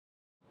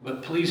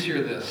But please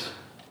hear this.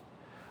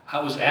 I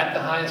was at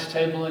the highest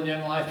table in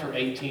Young Life for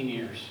 18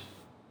 years.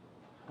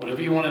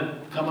 Whatever you want to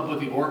come up with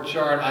the org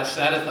chart, I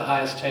sat at the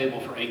highest table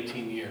for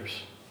 18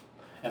 years.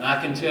 And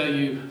I can tell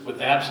you with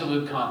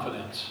absolute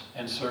confidence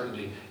and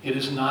certainty, it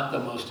is not the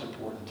most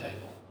important table.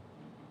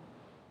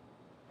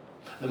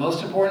 The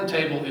most important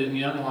table in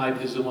Young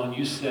Life is the one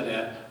you sit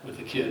at with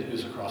the kid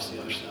who's across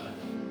the other side.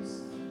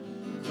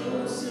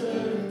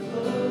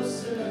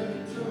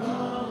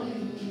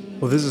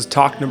 Well, this is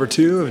talk number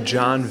 2 of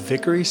John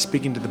Vickery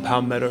speaking to the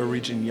Palmetto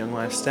Region Young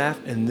Life staff,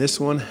 and this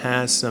one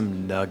has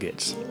some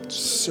nuggets.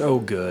 So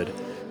good.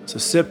 So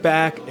sit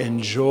back,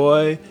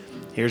 enjoy.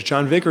 Here's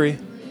John Vickery.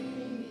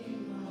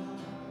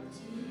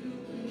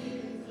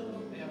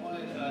 I want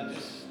to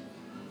just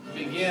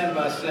begin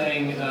by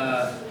saying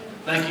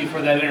thank you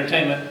for that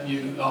entertainment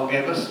you all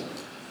gave us.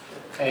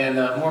 And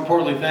more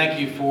importantly,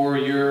 thank you for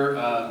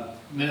your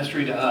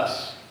ministry to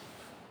us.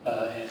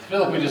 And I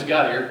feel like we just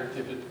got here.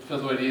 If it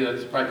feels the way to you,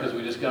 that's probably because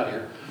we just got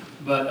here.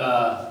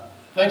 But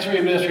thanks for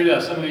your ministry to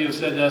us. Some of you have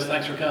said to us,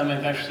 thanks for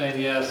coming, thanks for saying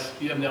yes.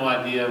 You have no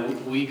idea.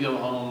 We go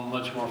home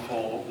much more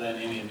full than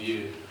any of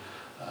you.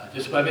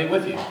 Just by being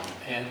with you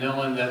and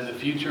knowing that the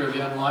future of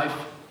Young Life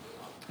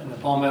in the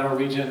Palmetto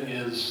region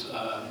is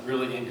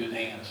really in good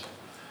hands.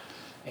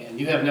 And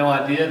you have no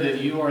idea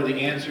that you are the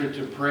answer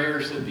to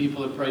prayers that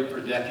people have prayed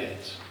for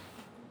decades.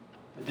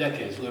 For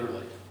decades,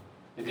 literally.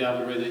 That God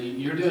would raise that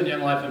you're doing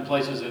Young Life in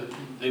places that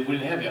they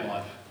wouldn't have Young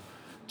Life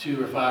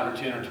 2 or 5 or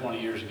 10 or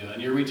 20 years ago.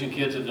 And you're reaching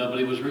kids that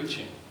nobody was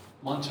reaching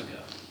months ago.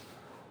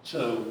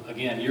 So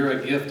again, you're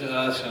a gift to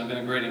us and have been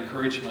a great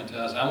encouragement to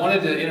us. I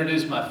wanted to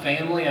introduce my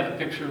family. I have a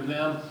picture of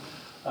them.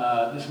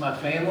 This is my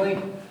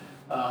family.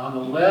 On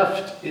the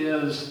left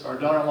is our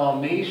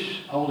daughter-in-law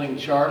Mish holding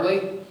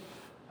Charlie.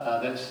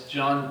 That's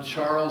John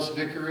Charles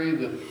Vickery,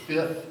 the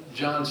 5th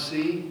John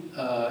C.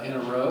 In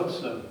a row.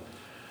 So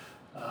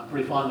I'm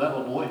pretty fond of that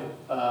little boy.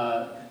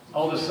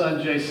 Oldest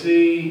son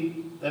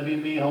JC. That'd be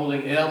me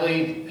holding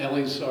Ellie.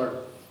 Ellie's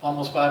our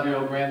almost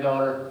 5-year-old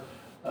granddaughter,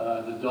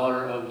 the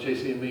daughter of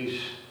JC and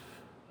Mish.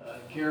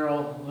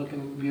 Carol,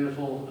 looking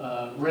beautiful.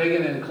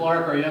 Reagan and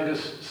Clark, our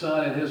youngest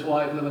son, and his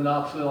wife live in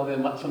Knoxville.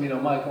 And then some of you know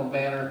Michael and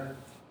Banner,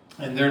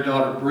 and their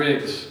daughter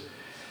Briggs.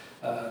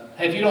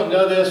 Hey, if you don't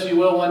know this, you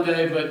will one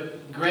day,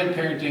 but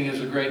grandparenting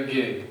is a great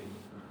gig.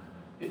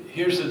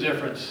 Here's the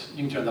difference.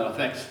 You can turn that off,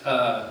 thanks.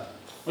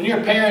 When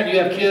you're a parent, you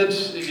have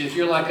kids, if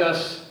you're like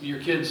us, your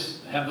kids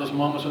have those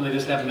moments when they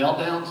just have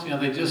meltdowns. You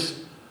know,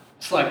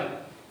 it's like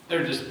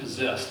they're just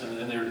possessed,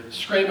 and they're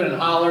screaming and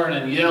hollering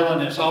and yelling,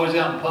 and it's always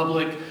out in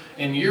public.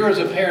 And you're as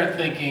a parent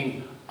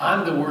thinking,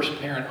 I'm the worst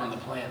parent on the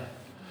planet.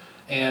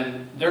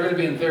 And they're going to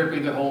be in therapy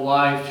their whole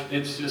life.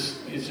 It's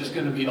just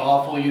going to be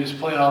awful. You just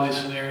play all these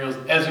scenarios.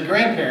 As a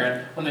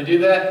grandparent, when they do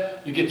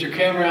that, you get your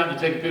camera out and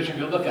you take a picture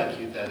and go, look how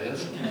cute that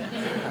is.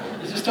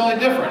 It's just totally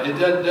different. It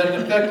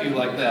doesn't affect you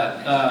like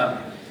that.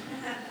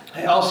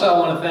 I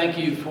want to thank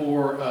you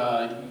for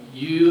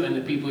you and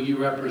the people you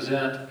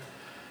represent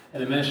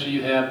and the ministry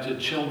you have to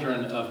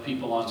children of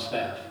people on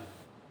staff.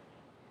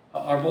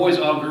 Our boys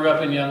all grew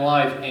up in Young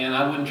Life, and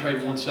I wouldn't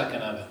trade 1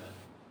 second of it.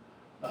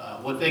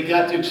 What they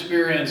got to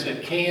experience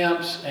at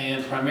camps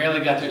and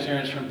primarily got to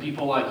experience from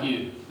people like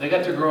you. They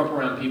got to grow up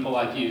around people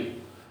like you.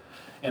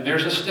 And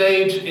there's a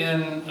stage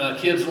in a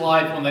kid's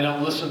life when they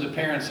don't listen to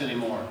parents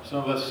anymore. Some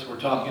of us were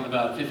talking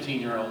about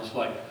 15-year-olds,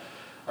 like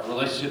our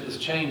relationship is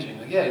changing.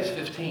 Like, yeah, he's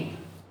 15.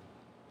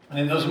 And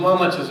in those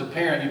moments as a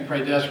parent, you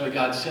pray desperately,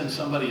 God, send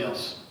somebody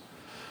else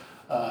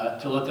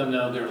to let them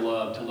know they're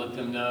loved, to let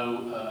them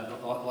know,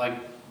 like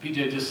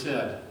PJ just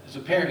said, as a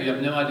parent, you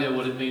have no idea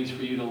what it means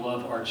for you to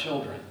love our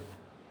children.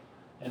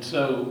 And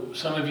so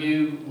some of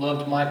you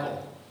loved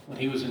Michael when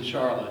he was in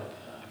Charlotte.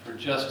 For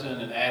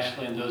Justin and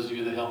Ashley and those of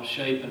you that helped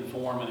shape and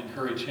form and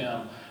encourage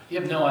him, you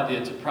have no idea.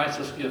 It's a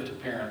priceless gift to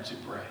parents who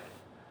pray.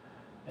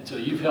 And so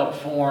you've helped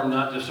form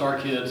not just our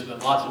kids,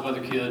 but lots of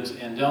other kids.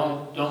 And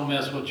don't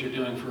miss what you're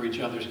doing for each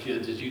other's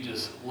kids as you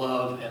just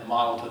love and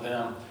model to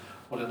them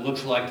what it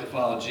looks like to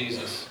follow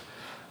Jesus.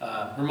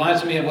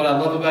 Reminds me of what I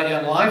love about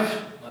Young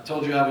Life. I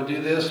told you I would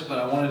do this, but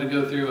I wanted to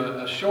go through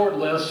a short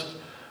list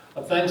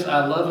of things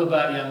I love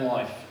about Young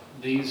Life.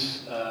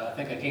 These, I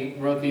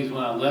think wrote these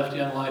when I left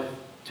Young Life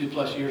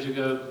 2+ years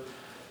ago,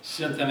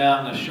 sent them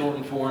out in a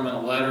shortened form in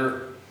a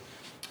letter,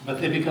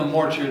 but they become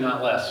more true,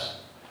 not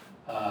less,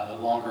 the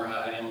longer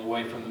I am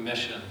away from the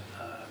mission.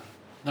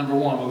 Number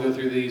 1, we'll go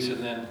through these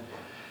and then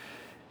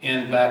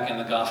end back in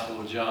the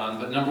Gospel of John.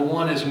 But number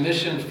 1 is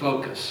mission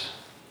focus.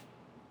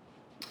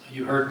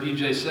 You heard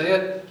PJ say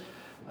it.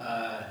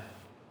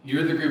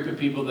 You're the group of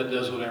people that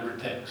does whatever it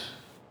takes.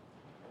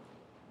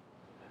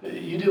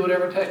 You do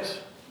whatever it takes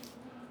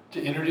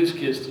to introduce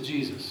kids to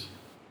Jesus.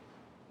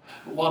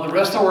 While the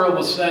rest of the world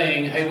was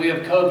saying, hey, we have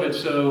COVID,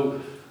 so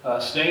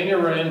stay in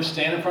your room,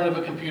 stand in front of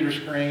a computer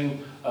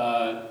screen,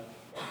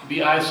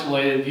 be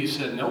isolated, you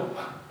said nope.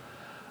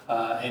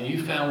 And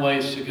you found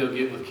ways to go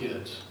get with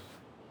kids.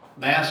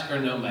 Mask or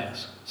no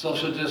mask,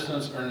 social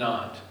distance or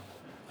not.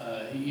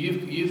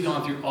 You've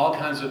gone through all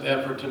kinds of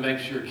effort to make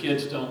sure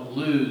kids don't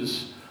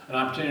lose an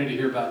opportunity to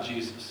hear about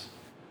Jesus.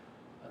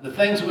 The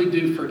things we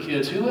do for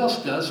kids, who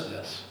else does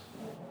this?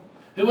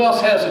 Who else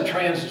has a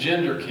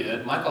transgender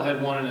kid? Michael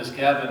had one in his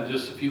cabin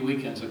just a few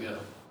weekends ago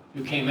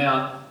who came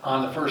out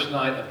on the first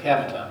night of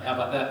cabin time. How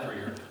about that for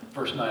your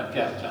first night of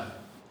cabin time?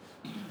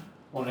 I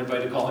want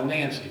everybody to call him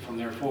Nancy from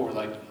there forward.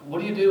 Like, what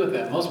do you do with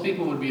that? Most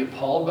people would be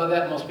appalled by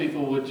that. Most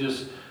people would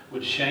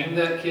shame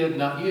that kid,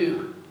 not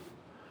you.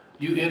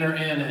 You enter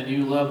in and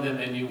you love them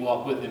and you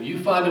walk with them. You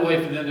find a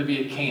way for them to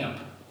be at camp.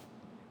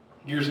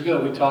 Years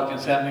ago, we talked in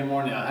Saturday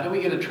morning, how do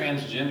we get a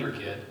transgender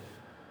kid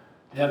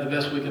to have the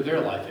best week of their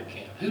life at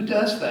camp? Who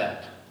does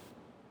that?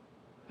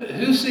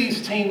 Who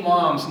sees teen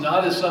moms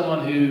not as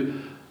someone who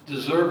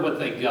deserve what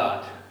they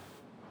got,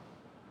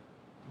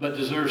 but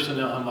deserves to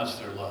know how much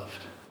they're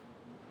loved?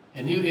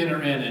 And you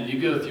enter in and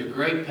you go through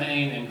great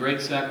pain and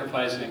great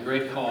sacrifice and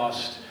great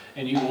cost,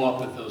 and you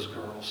walk with those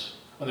girls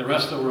when the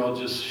rest of the world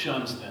just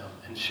shuns them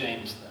and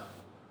shames them.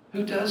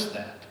 Who does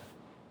that?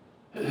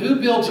 Who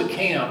builds a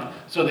camp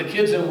so that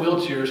kids in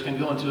wheelchairs can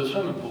go into a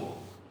swimming pool?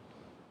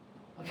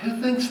 Like, who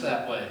thinks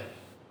that way?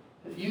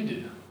 You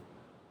do.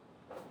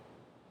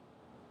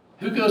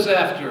 Who goes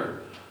after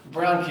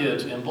brown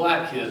kids and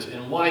black kids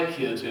and white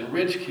kids and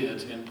rich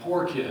kids and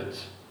poor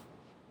kids?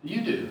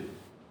 You do.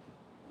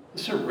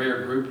 This is a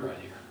rare group right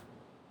here.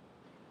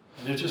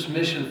 And there's just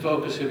mission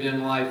focus of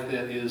Young Life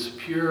that is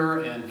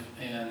pure and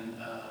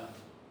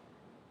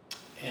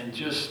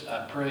just,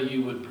 I pray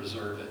you would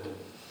preserve it.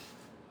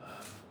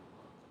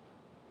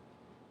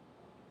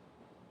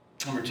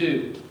 Number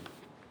 2,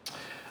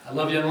 I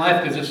love Young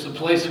Life because it's the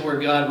place where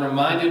God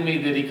reminded me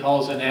that He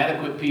calls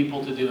inadequate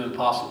people to do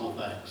impossible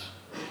things.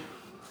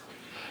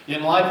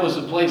 Young Life was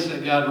the place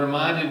that God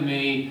reminded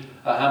me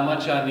how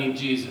much I need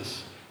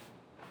Jesus.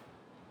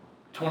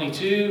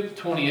 22,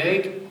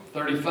 28,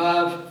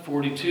 35,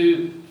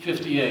 42,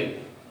 58.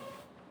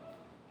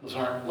 Those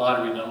aren't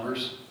lottery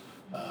numbers.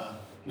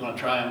 You want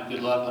to try them?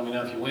 Good luck. Let me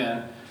know if you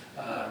win.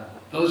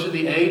 Those are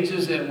the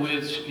ages at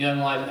which Young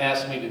Life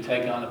asked me to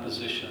take on a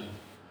position,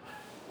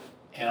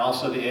 and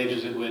also the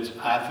ages at which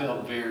I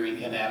felt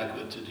very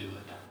inadequate to do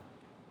it.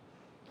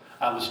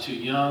 I was too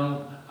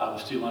young. I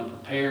was too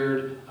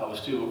unprepared. I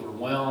was too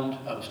overwhelmed.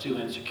 I was too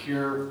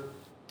insecure.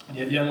 And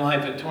yet Young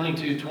Life at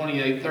 22,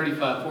 28,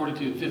 35,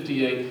 42,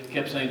 58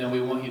 kept saying, no,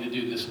 we want you to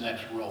do this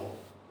next role.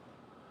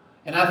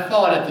 And I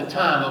thought at the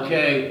time,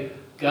 okay,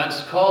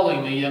 God's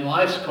calling me, Young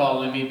Life's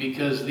calling me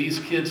because these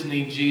kids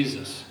need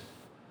Jesus.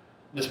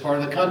 This part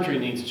of the country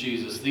needs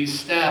Jesus. These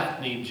staff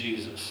need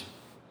Jesus.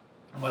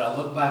 What I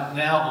look back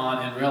now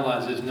on and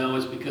realize is, no,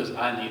 it's because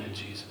I needed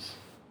Jesus.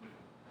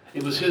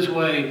 It was His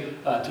way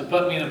to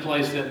put me in a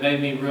place that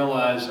made me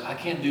realize I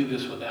can't do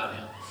this without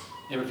Him.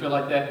 You ever feel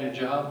like that in your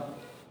job?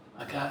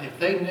 Like, if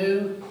they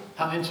knew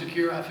how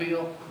insecure I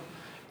feel,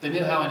 if they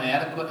knew how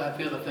inadequate I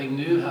feel, if they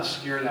knew how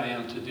scared I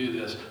am to do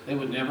this, they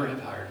would never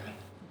have hired me.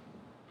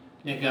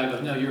 And yet God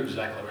goes, no, you're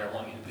exactly where I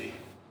want you to be.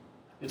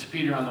 It's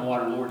Peter on the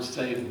water, Lord,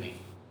 save me.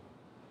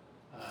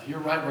 You're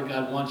right where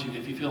God wants you.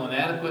 If you feel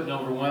inadequate and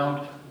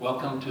overwhelmed,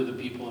 welcome to the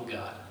people of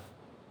God.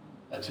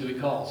 That's who He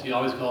calls. He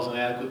always calls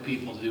inadequate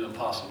people to do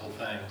impossible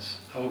things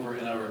over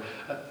and over.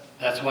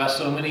 That's why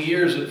so many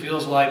years it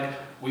feels like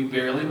we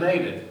barely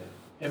made it.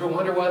 Ever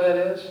wonder why that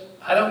is?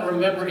 I don't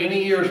remember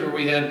any years where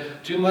we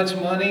had too much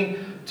money,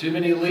 too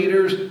many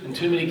leaders, and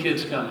too many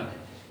kids coming.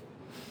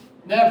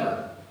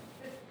 Never.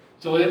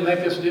 So it didn't make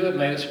us do it, it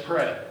made us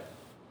pray.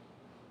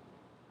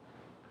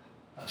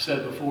 I've said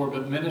it before,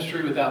 but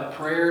ministry without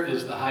prayer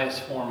is the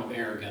highest form of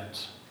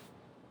arrogance.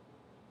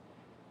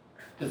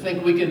 To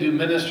think we can do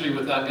ministry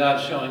without God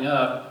showing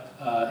up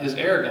is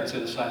arrogance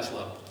at its highest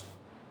level.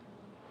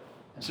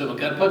 And so when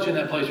God puts you in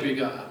that place where you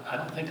go, I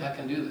don't think I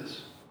can do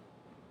this,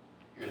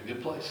 you're in a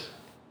good place.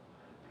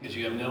 Because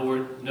you have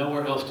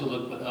nowhere else to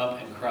look but up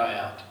and cry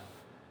out.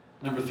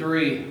 Number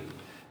 3,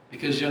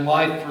 because Young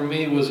Life for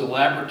me was a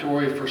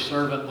laboratory for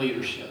servant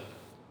leadership.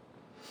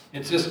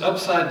 It's this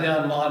upside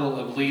down model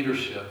of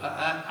leadership.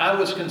 I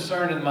was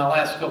concerned in my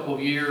last couple of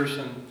years,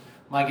 and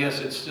my guess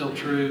it's still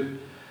true,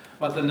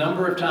 but the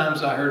number of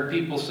times I heard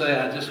people say,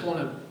 I just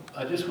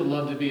would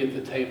love to be at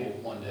the table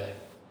one day.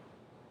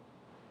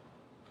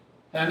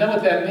 And I know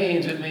what that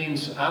means. It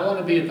means I want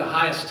to be at the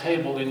highest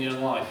table in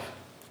Young Life.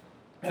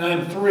 And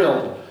I'm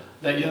thrilled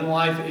that Young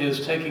Life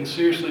is taking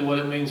seriously what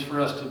it means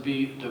for us to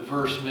be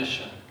diverse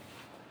mission.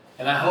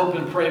 And I hope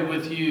and pray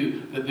with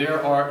you that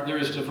there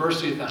is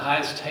diversity at the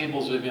highest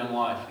tables of Young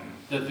Life.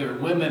 That there are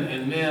women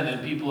and men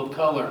and people of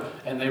color,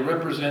 and they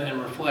represent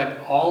and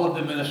reflect all of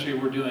the ministry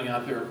we're doing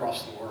out there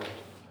across the world.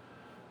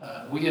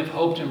 We have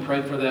hoped and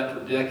prayed for that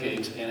for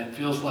decades, and it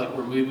feels like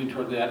we're moving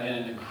toward that in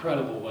an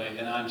incredible way.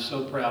 And I'm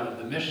so proud of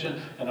the mission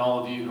and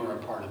all of you who are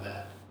a part of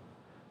that.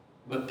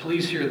 But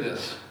please hear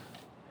this.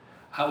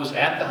 I was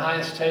at the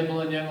highest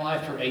table in Young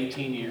Life for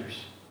 18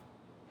 years.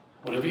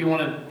 Whatever you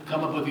want to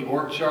come up with the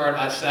org chart,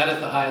 I sat at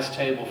the highest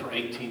table for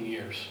 18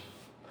 years.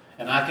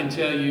 And I can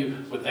tell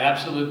you with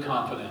absolute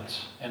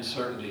confidence and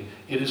certainty,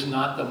 it is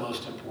not the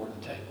most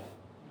important table.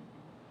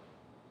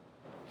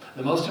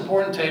 The most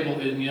important table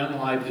in Young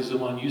Life is the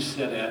one you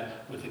sit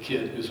at with the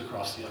kid who's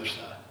across the other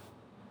side.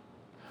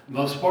 The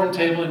most important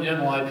table in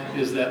Young Life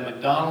is that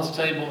McDonald's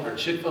table or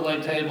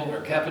Chick-fil-A table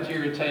or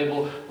cafeteria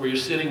table where you're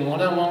sitting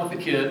one-on-one with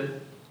the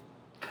kid.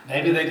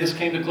 Maybe they just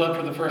came to club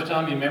for the first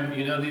time.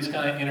 You know these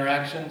kind of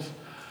interactions.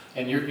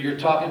 And you're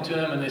talking to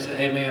them and they say,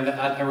 hey man,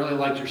 I really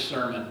liked your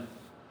sermon.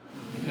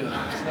 You go,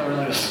 it's not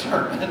really a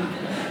sermon.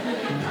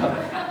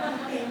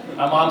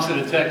 My mom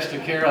sent a text to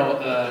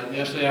Carol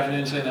yesterday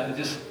afternoon saying,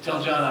 just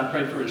tell John I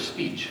prayed for his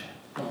speech.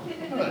 Well,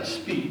 not a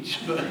speech,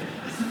 but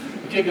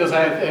the kid goes,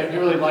 I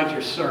really liked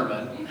your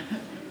sermon.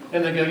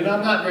 And they go,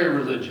 I'm not very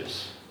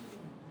religious.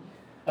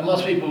 And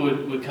most people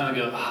would kind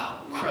of go,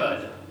 oh,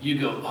 crud. You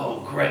go,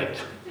 oh, great.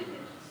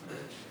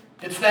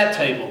 It's that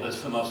table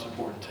that's the most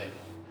important table.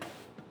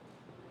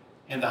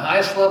 And the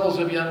highest levels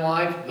of Young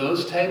Life,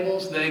 those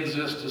tables, they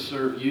exist to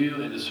serve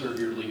you and to serve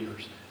your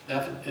leaders.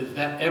 If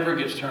that ever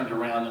gets turned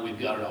around, then we've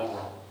got it all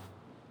wrong.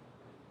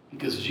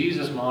 Because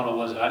Jesus' model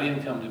was, I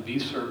didn't come to be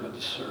served, but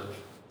to serve.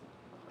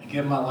 And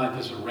give my life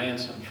as a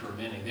ransom for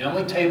many. The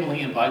only table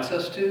he invites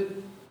us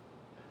to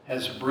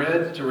has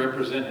bread to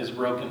represent his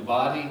broken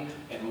body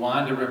and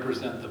wine to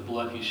represent the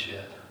blood he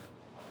shed.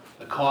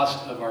 The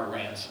cost of our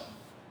ransom.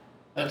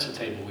 That's the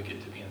table we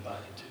get to be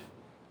invited to.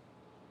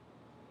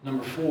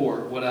 Number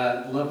 4, what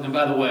I love, and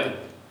by the way,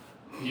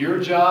 your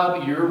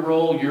job, your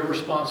role, your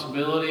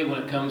responsibility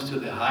when it comes to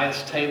the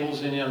highest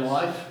tables in Young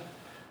Life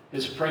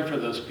is pray for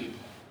those people.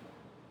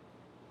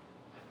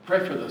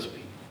 Pray for those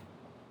people.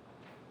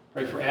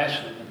 Pray for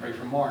Ashley and pray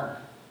for Mark.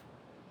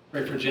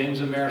 Pray for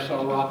James and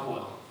Marisol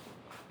Rockwell.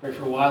 Pray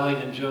for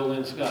Wiley and Joe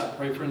Lynn Scott.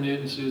 Pray for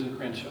Newt and Susan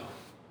Crenshaw.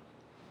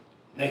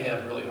 They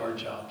have really hard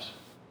jobs.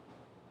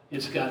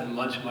 It's gotten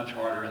much, much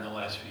harder in the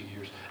last few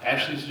years.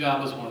 Ashley's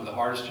job is one of the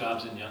hardest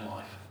jobs in Young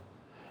Life.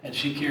 And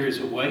she carries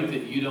a weight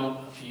that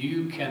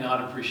you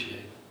cannot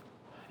appreciate.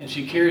 And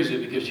she carries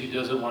it because she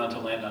doesn't want it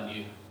to land on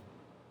you.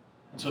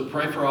 And so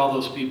pray for all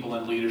those people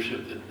in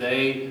leadership that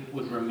they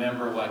would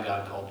remember why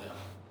God called them.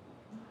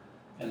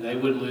 And they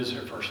wouldn't lose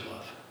their first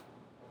love.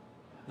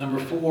 Number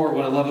 4,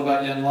 what I love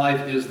about Young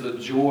Life is the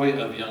joy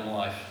of Young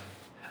Life.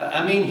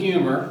 I mean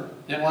humor.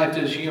 Young Life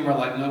does humor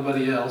like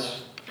nobody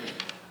else.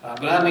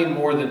 But I mean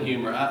more than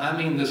humor. I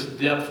mean this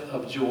depth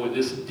of joy,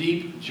 this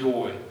deep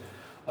joy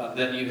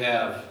that you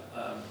have.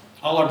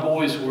 All our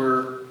boys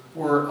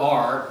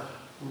are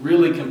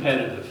really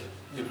competitive.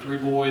 We have 3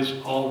 boys,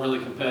 all really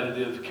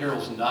competitive.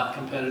 Carol's not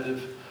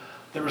competitive.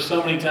 There were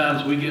so many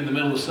times we'd get in the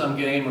middle of some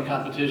game or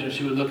competition, and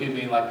she would look at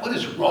me like, what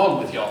is wrong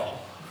with y'all?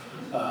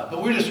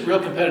 But we're just real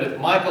competitive.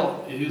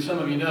 Michael, who some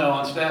of you know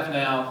on staff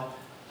now,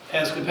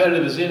 as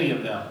competitive as any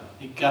of them.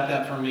 He got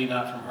that from me,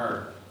 not from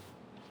her.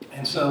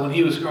 And so when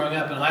he was growing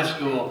up in high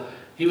school,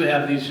 he would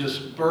have these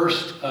just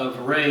bursts of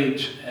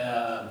rage,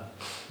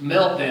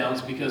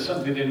 meltdowns because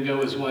something didn't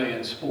go his way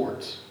in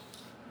sports.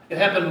 It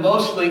happened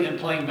mostly in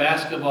playing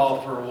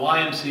basketball for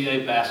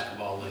YMCA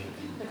Basketball League.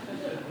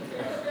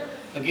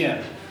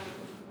 Again,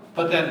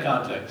 put that in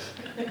context.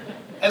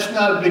 That's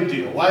not a big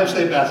deal.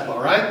 YMCA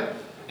basketball, right?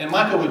 And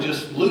Michael would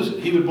just lose it.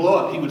 He would blow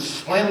up. He would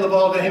slam the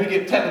ball down. He would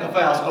get technical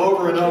fouls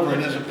over and over.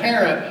 And as a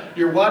parent,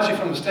 you're watching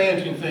from the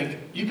stands and you think,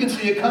 you can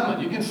see it coming.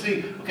 You can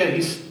see, okay,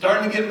 he's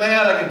starting to get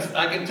mad.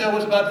 I can tell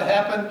what's about to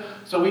happen.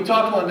 So we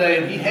talked one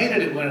day and he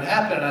hated it when it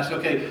happened. And I said,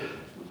 okay,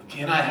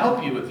 can I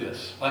help you with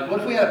this? Like, what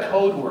if we had a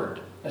code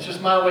word? That's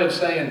just my way of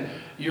saying,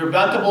 you're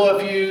about to blow a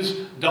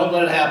fuse, don't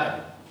let it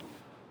happen.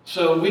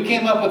 So we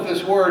came up with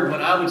this word.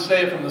 When I would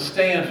say it from the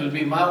stands, would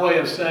be my way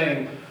of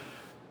saying,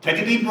 take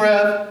a deep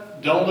breath,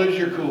 don't lose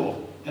your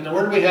cool. And the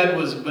word we had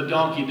was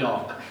badonkey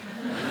donk.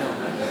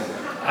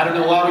 I don't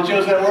know why we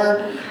chose that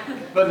word,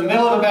 but in the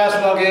middle of a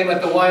basketball game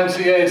at the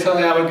YMCA,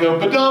 suddenly I would go,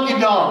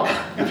 badonkey donk.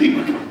 And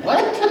people would go,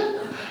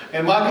 what?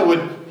 And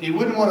Michael he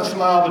wouldn't want to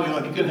smile,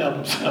 but he couldn't help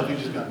himself. He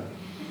just got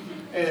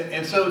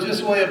and so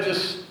just a way of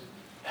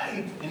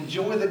hey,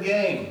 enjoy the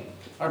game.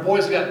 Our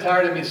boys got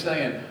tired of me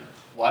saying,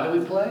 why do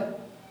we play?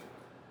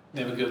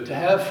 They would go, to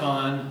have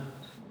fun.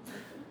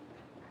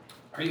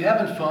 Are you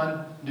having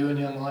fun doing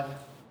Young Life?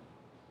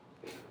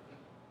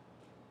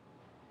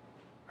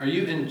 Are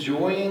you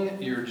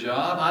enjoying your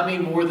job? I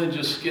mean more than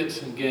just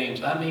skits and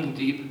games. I mean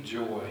deep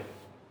joy.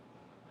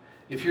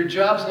 If your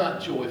job's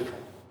not joyful,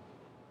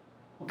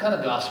 what kind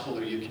of gospel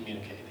are you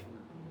communicating?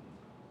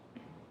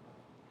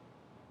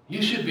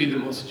 You should be the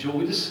most joy.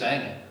 We just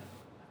sang it.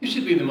 You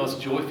should be the most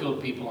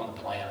joy-filled people on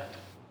the planet.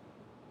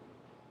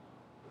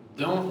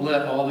 Don't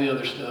let all the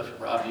other stuff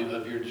rob you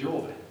of your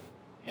joy.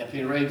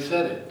 Anthony Reid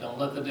said it. Don't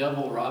let the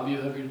devil rob you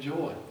of your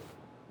joy.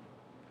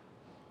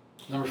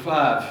 Number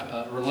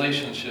 5,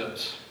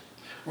 relationships.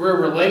 We're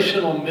a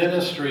relational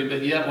ministry,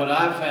 but yet what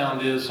I've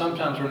found is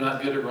sometimes we're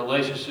not good at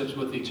relationships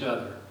with each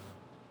other.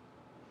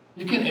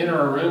 You can enter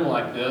a room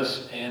like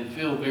this and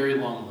feel very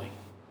lonely.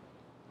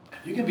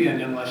 You can be on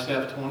Young Life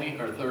staff 20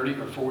 or 30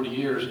 or 40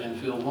 years and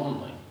feel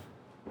lonely.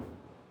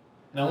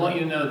 And I want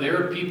you to know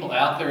there are people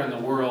out there in the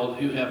world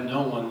who have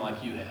no one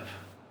like you have.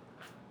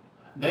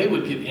 They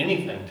would give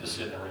anything to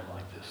sit in a room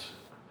like this,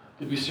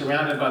 to be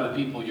surrounded by the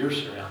people you're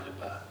surrounded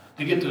by,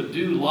 You get to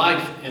do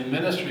life in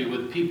ministry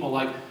with people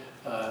like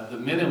the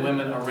men and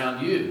women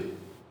around you.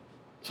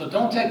 So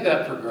don't take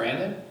that for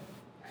granted.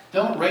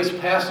 Don't race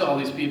past all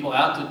these people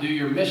out to do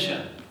your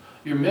mission.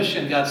 Your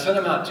mission, God sent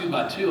them out 2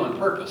 by 2 on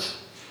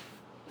purpose.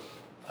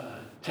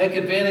 Take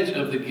advantage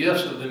of the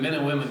gifts of the men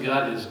and women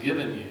God has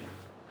given you.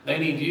 They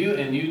need you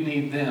and you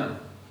need them.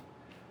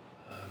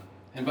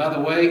 And by the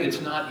way,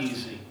 it's not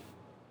easy.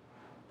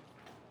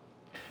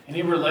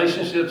 Any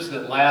relationships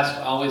that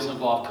last always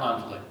involve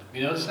conflict.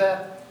 You notice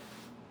that?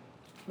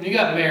 When you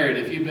got married,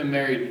 if you've been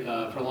married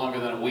for longer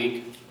than a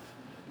week,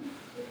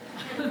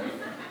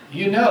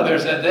 you know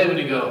there's that day when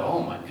you go,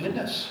 oh my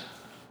goodness,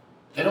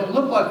 they don't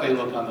look like they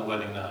look on the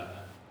wedding night.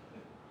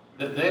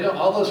 They don't,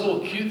 all those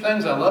little cute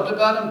things I loved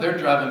about them, they're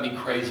driving me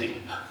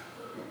crazy.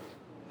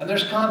 And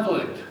there's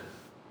conflict.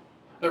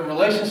 But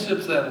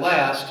relationships that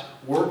last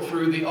work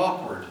through the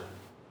awkward.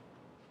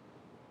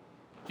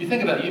 You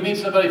think about it. You meet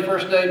somebody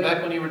first date,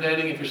 back when you were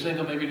dating, if you're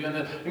single, maybe you're doing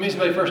that. You meet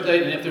somebody first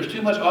date, and if there's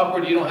too much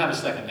awkward, you don't have a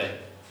second date.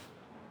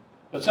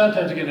 But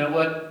sometimes you go, you know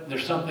what?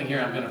 There's something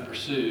here I'm going to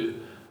pursue.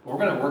 We're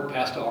going to work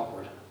past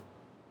awkward.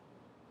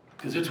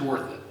 Because it's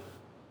worth it.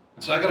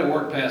 And so I got to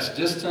work past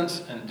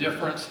distance and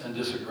difference and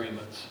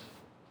disagreements.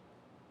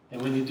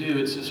 And when you do,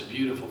 it's this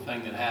beautiful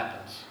thing that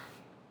happens.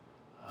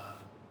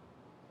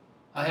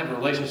 I have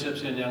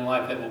relationships in Young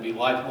Life that will be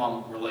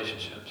lifelong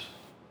relationships.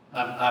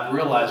 I've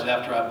realized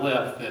after I've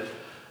left that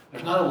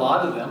there's not a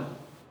lot of them,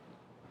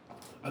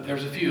 but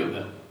there's a few of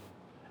them.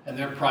 And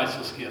they're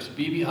priceless gifts.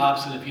 B.B.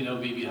 Hobson, if you know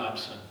B.B.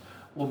 Hobson,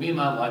 will be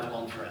my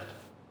lifelong friend.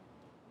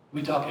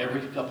 We talk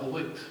every couple of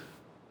weeks.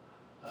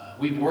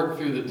 We've worked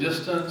through the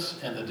distance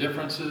and the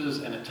differences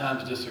and at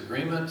times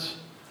disagreements,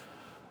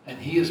 and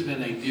he has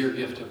been a dear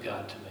gift of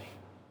God to me.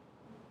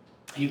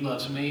 He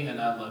loves me and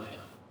I love him.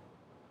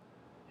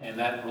 And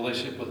that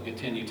relationship will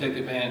continue. Take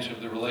advantage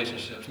of the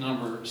relationships.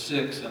 Number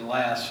 6 and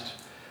last,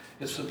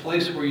 it's the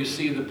place where you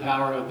see the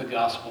power of the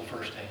gospel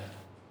firsthand.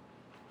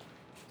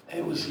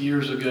 It was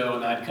years ago,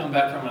 and I'd come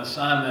back from an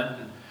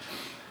assignment, and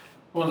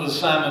one of those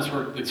assignments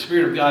where the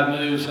Spirit of God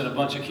moves and a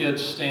bunch of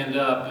kids stand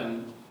up.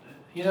 And,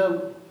 you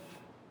know,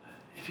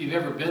 if you've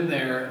ever been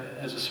there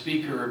as a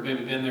speaker or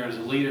maybe been there as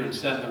a leader and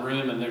sat in the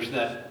room, and there's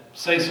that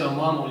say-so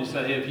moment when you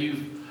say, hey, if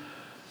you've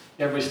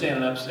everybody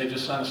standing up, say,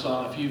 just sign a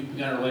song. If you've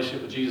got a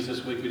relationship with Jesus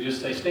this week, we just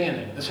stay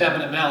standing. This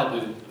happened at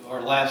Malibu,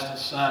 our last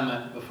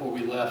assignment before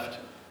we left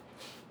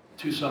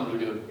 3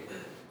 summers ago,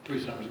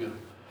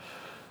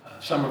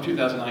 summer of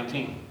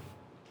 2019.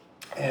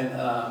 And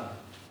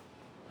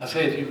I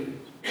say, if you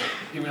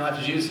give your life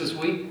to Jesus this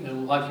week, and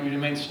we'd like you to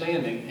remain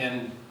standing.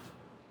 And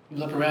you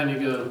look around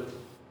and you go,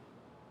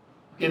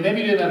 okay,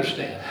 maybe you didn't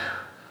understand.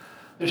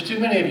 There's too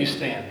many of you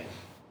standing.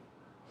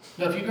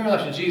 Now, if you give your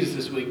life to Jesus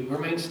this week,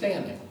 remain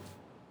standing.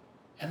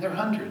 And there are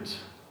hundreds.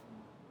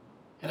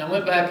 And I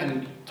went back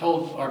and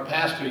told our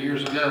pastor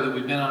years ago that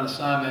we'd been on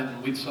assignment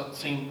and we'd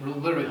seen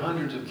literally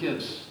hundreds of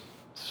kids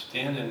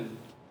stand and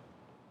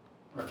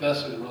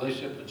profess a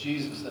relationship with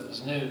Jesus that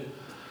was new.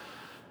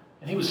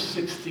 And he was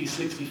 60,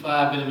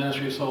 65, been in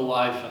ministry his whole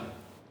life. And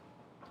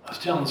I was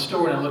telling the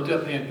story and I looked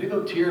up and he had a big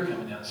old tear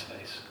coming down his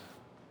face.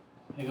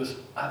 And he goes,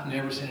 I've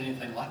never seen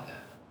anything like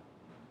that.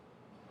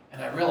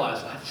 And I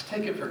realized I just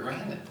take it for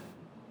granted.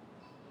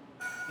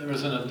 There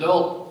was an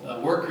adult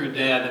work crew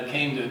dad that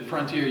came to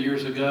Frontier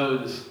years ago.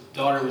 His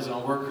daughter was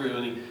on work crew,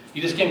 and he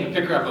just came to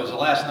pick her up. It was the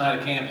last night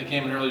of camp. He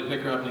came in early to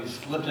pick her up, and he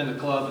slipped in the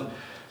club and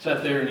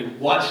sat there, and he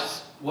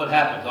watched what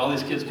happened. All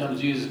these kids come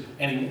to Jesus,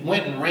 and he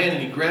went and ran,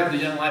 and he grabbed the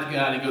Young Life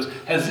guy, and he goes,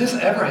 has this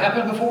ever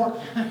happened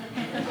before?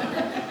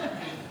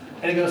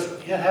 And he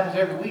goes, yeah, it happens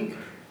every week.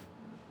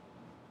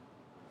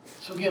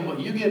 So again, what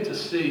you get to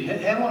see,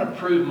 I want to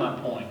prove my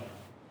point.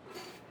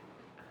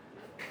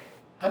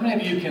 How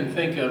many of you can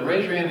think of,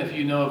 raise your hand if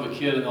you know of a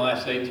kid in the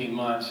last 18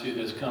 months who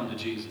has come to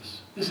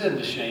Jesus. This isn't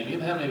to shame you,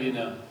 but how many of you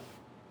know?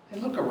 Hey,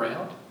 look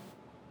around.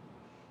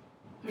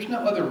 There's no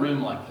other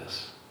room like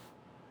this.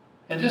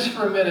 And just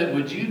for a minute,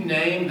 would you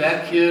name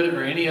that kid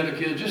or any other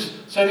kid?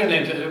 Just say their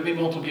names. There will be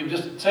multiple people.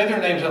 Just say their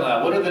names out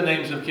loud. What are the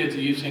names of kids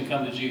that you've seen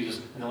come to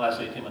Jesus in the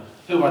last 18 months?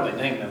 Who are they?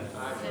 Name them.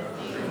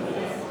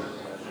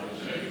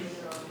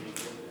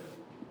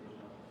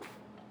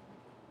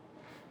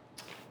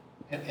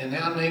 And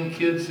now name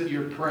kids that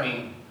you're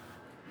praying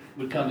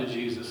would come to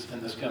Jesus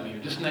in this coming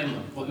year. Just name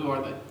them. Well, who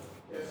are they?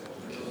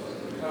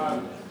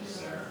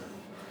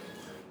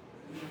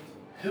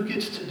 Who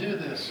gets to do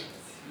this?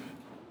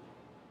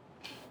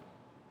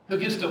 Who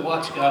gets to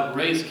watch God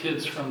raise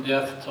kids from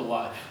death to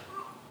life?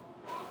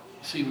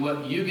 See,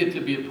 what you get to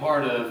be a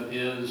part of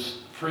is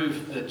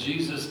proof that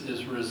Jesus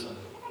is risen.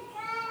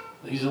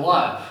 That he's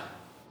alive.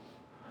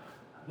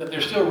 That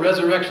there's still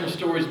resurrection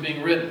stories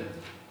being written.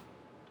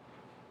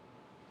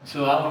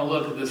 So I want to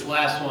look at this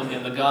last one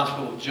in the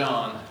Gospel of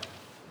John.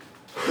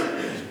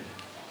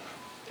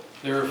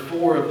 There are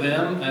 4 of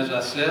them, as I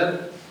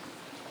said.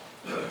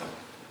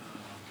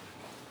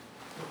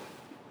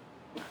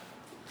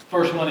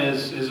 First one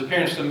is his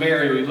appearance to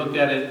Mary. We looked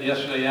at it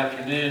yesterday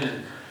afternoon,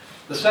 and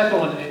The second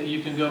one,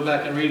 you can go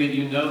back and read it.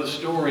 You know the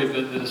story,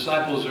 but the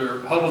disciples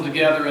are huddled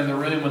together in the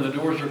room when the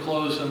doors are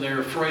closed, and they're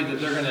afraid that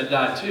they're going to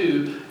die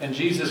too. And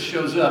Jesus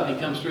shows up. He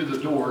comes through the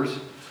doors,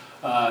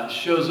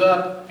 shows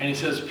up, and he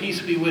says,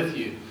 "Peace be with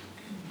you."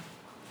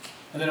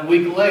 And then a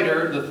week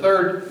later, the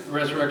third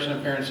resurrection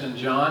appearance in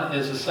John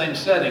is the same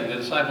setting. The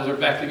disciples are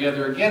back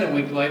together again a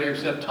week later,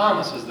 except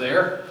Thomas is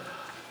there.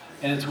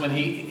 And it's when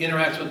he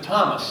interacts with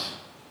Thomas.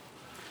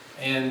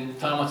 And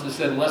Thomas has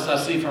said, "Unless I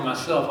see for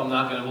myself, I'm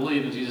not going to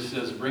believe." And Jesus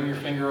says, "Bring your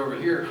finger over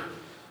here."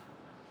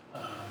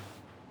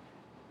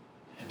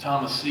 And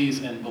Thomas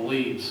sees and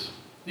believes.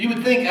 You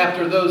would think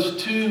after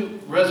those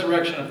two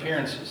resurrection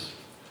appearances,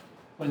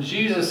 when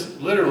Jesus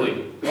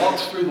literally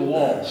walks through the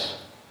walls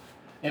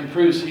and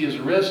proves he is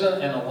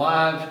risen and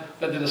alive,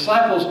 that the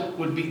disciples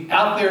would be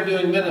out there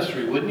doing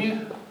ministry, wouldn't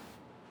you?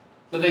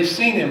 That they've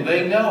seen him,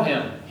 they know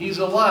him, he's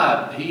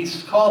alive.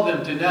 He's called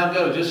them to now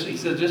go. He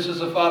said, "Just as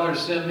the Father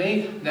sent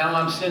me, now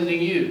I'm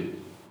sending you."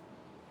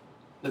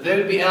 That they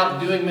would be out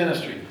doing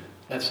ministry.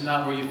 That's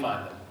not where you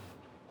find them.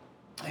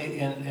 Hey,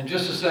 in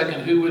just a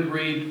second, who would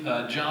read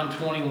John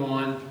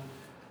 21,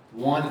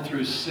 1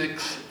 through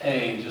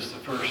 6a, just the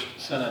first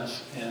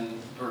sentence in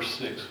verse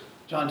 6.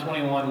 John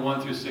 21,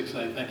 1 through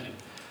 6a, thank you.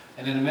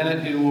 And in a minute,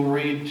 who will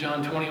read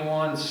John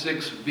 21,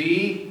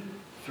 6b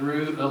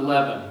through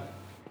 11.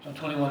 John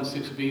 21,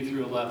 6b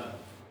through 11.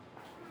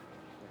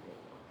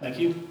 Thank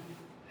you.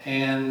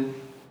 And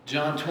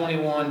John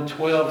 21,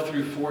 12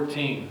 through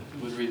 14.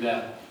 Who would read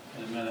that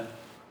in a minute?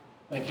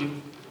 Thank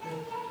you.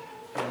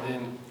 And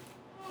then,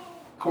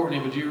 Courtney,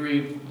 would you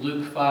read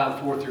Luke 5,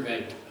 4 through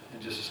 8 in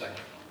just a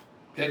second?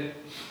 Okay?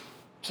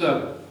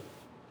 So,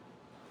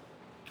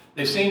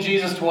 they've seen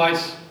Jesus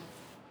twice.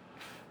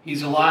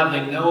 He's alive.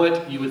 They know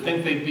it. You would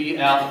think they'd be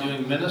out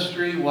doing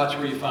ministry. Watch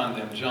where you find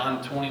them.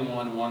 John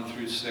 21, 1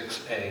 through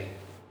 6a.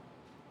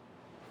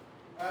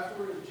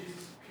 Afterward,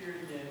 Jesus appeared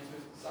again to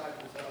his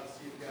disciples out of the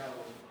Sea of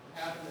Galilee. It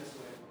happened this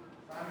way.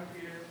 Simon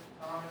Peter,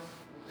 Thomas,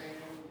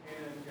 Nathanael,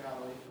 Cana of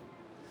Galilee,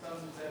 the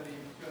sons of Zebedee,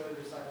 and two other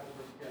disciples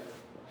were together.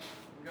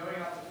 "We're going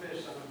out to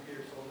fish," Simon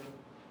Peter told them.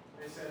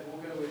 They said,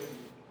 "We'll go with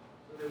you."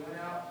 So they went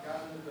out,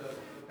 got into the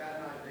boat, but that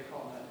night they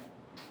caught nothing.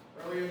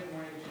 Early in the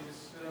morning,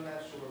 Jesus stood on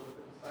that shore,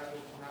 but the disciples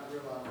did not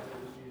realize that it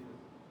was Jesus.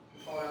 He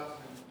called out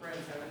to them,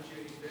 "Friends, haven't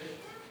you any fish?"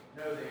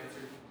 "No," they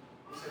answered.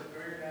 He said,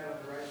 "Throw your net on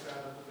the right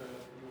side of the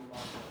boat, and you will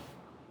find it."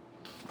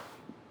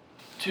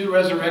 Two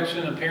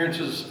resurrection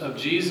appearances of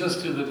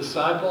Jesus to the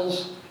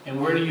disciples, and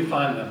where do you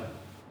find them?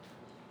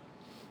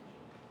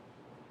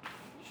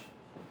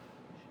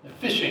 They're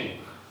fishing.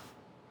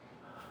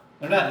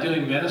 They're not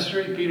doing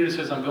ministry. Peter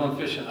says, "I'm going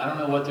fishing. I don't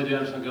know what to do.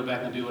 I'm just going to go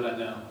back and do what I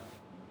know."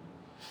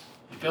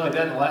 You feel like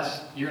that in the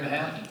last year and a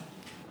half?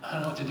 I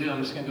don't know what to do.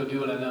 I'm just going to go do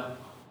what I know.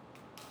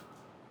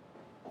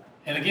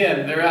 And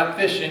again, they're out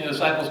fishing. The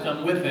disciples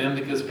come with them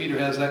because Peter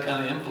has that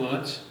kind of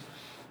influence.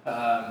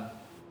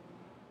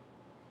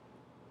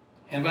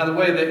 And by the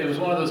way, it was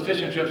one of those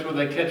fishing trips where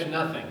they catch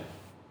nothing.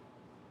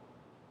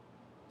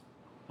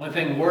 One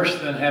thing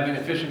worse than having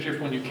a fishing trip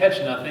when you catch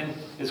nothing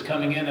is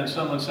coming in and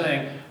someone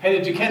saying, "Hey,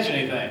 did you catch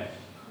anything?"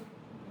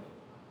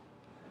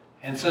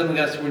 And suddenly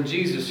that's when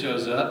Jesus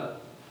shows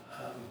up.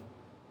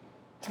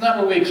 It's not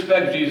where we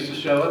expect Jesus to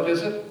show up,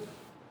 is it?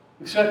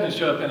 We expect him to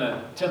show up in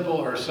a temple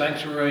or a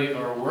sanctuary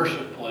or a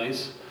worship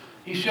place.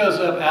 He shows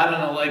up out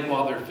on a lake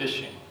while they're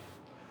fishing.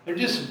 They're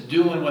just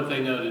doing what they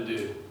know to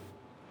do.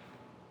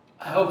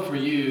 I hope for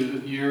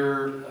you,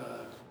 you're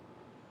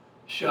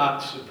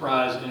shocked,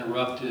 surprised,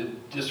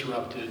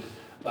 disrupted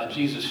by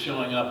Jesus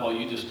showing up while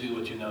you just do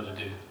what you know to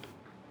do.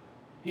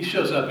 He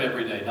shows up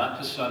every day, not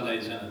just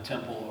Sundays in a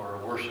temple or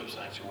a worship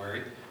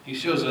sanctuary. He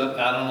shows up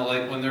out on a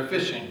lake when they're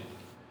fishing.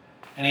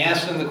 And he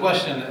asks them the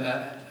question.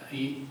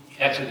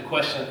 The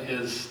question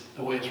is,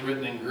 the way it's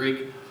written in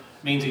Greek,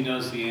 means he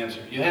knows the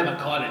answer. You haven't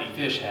caught any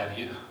fish, have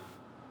you?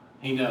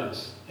 He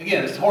knows.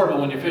 Again, it's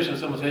horrible when you're fishing and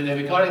someone says, "Have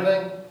you caught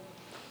anything?"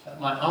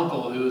 My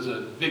uncle, who was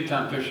a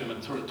big-time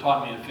fisherman, sort of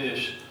taught me to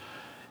fish.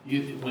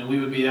 When we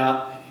would be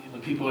out,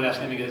 when people would ask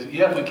him, he goes,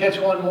 "Yeah, if we catch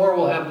one more,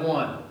 we'll have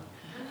one."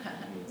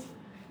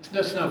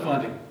 It's no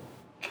fun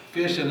to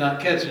fish and not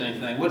catch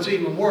anything. What's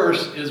even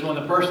worse is when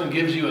the person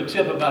gives you a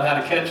tip about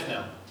how to catch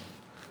them.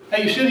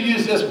 "Hey, you should have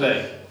used this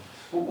bait.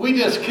 We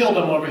just killed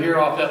them over here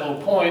off that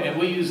little point, and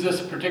we use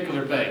this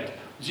particular bait."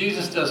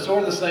 Jesus does sort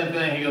of the same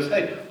thing. He goes,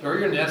 "Hey, throw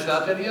your nets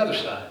out to the other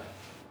side."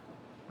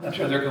 I'm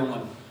sure they're going,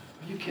 "Are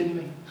you kidding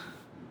me?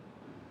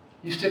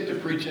 You stick to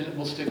preaching,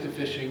 we'll stick to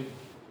fishing."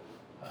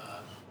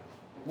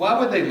 Why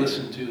would they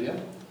listen to him?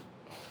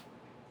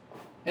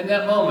 In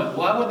that moment,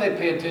 why would they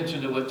pay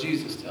attention to what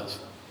Jesus tells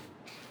them?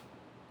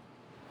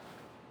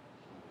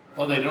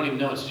 Well, they don't even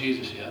know it's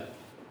Jesus yet.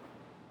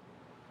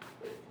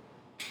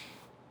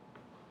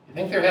 You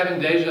think they're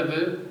having deja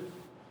vu?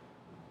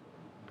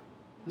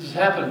 This has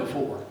happened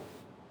before.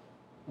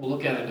 We'll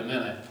look at it in a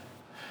minute.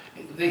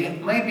 They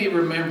may be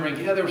remembering,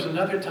 yeah, there was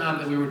another time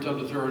that we were told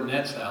to throw our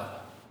nets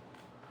out.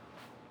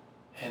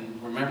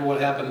 And remember what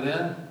happened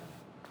then?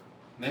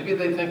 Maybe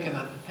they're thinking,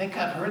 I think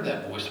I've heard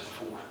that voice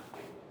before.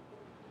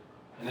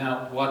 And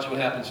now watch what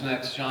happens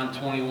next. John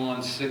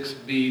 21,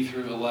 6b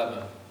through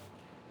 11.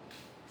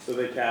 So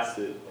they cast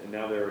it, and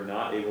now they were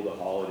not able to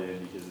haul it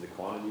in because of the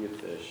quantity of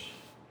fish.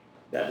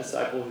 That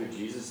disciple who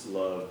Jesus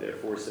loved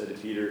therefore said to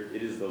Peter,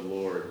 "It is the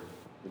Lord."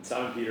 When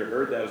Simon Peter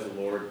heard that was the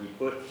Lord, he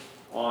put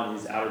on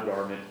his outer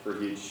garment, for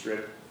he had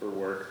stripped for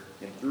work,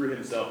 and threw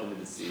himself into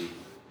the sea.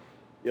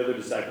 The other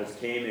disciples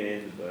came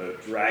in the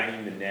boat,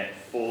 dragging the net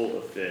full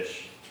of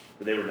fish,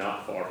 for they were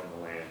not far from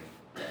the land,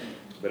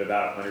 but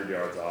about 100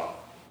 yards off.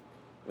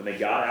 When they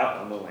got out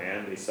on the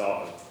land, they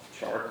saw a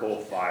charcoal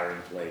fire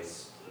in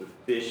place, with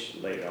fish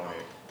laid on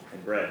it,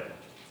 and bread.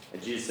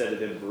 And Jesus said to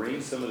them,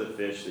 "Bring some of the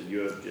fish that you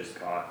have just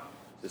caught."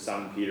 So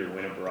Simon Peter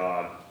went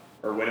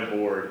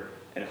aboard,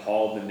 and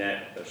hauled the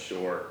net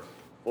ashore,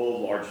 full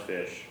of large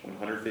fish,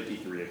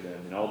 153 of them.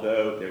 And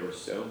although there were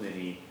so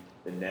many,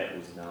 the net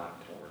was not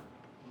torn.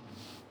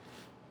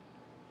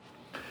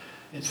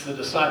 It's the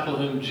disciple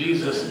whom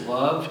Jesus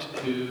loved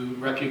who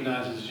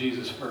recognizes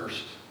Jesus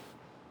first.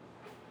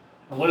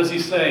 And what does he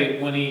say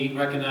when he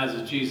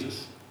recognizes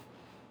Jesus?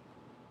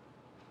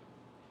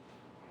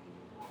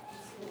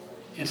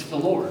 It's the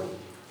Lord.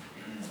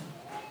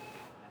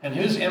 And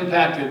who's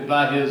impacted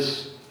by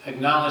his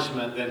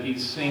acknowledgement that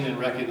he's seen and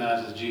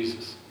recognizes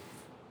Jesus?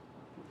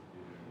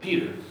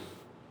 Peter.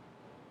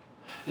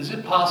 Is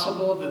it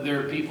possible that there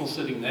are people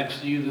sitting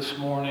next to you this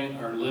morning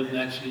or live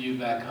next to you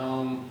back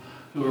home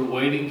who are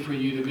waiting for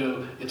you to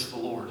go, "It's the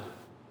Lord"?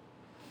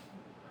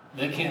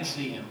 They can't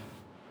see him.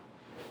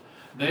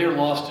 They are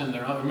lost in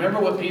their own. Remember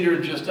what Peter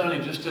had just done? He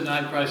just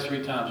denied Christ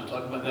 3 times. We'll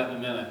talk about that in a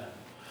minute.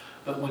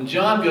 But when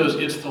John goes,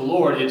 "It's the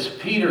Lord," it's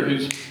Peter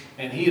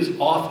and he is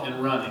off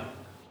and running.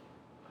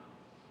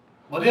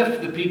 What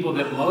if the people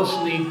that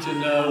most need to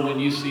know when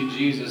you see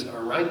Jesus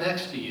are right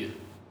next to you,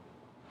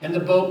 in the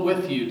boat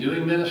with you,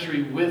 doing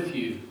ministry with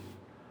you?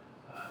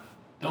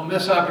 Don't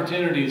miss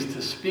opportunities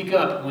to speak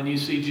up when you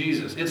see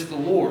Jesus. It's the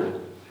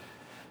Lord.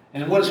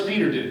 And what does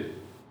Peter do?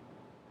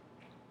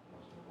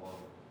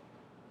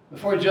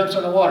 Before he jumps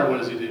in the water, what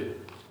does he do?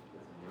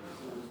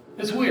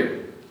 It's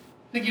weird.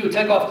 I think he would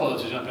take off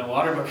clothes to jump in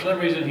water, but for some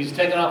reason he's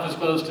taken off his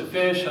clothes to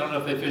fish. I don't know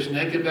if they fished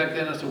naked back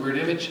then. That's a weird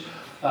image.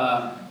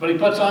 But he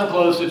puts on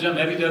clothes to jump.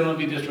 Maybe he doesn't want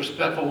to be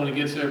disrespectful when he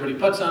gets there, but he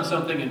puts on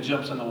something and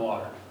jumps in the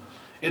water.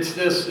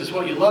 It's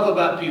what you love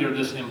about Peter,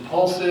 this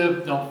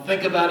impulsive, don't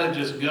think about it,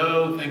 just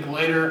go, think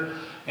later.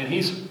 And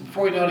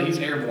before you know it, he's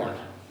airborne.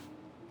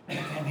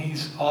 And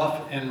he's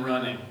off and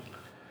running.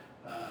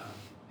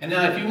 And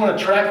now if you want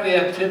to track the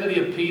activity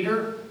of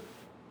Peter,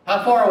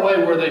 how far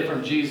away were they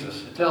from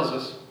Jesus? It tells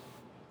us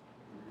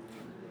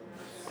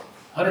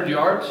 100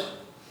 yards,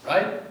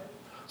 right?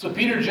 So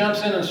Peter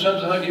jumps in and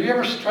swims 100. Have you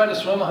ever tried to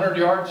swim 100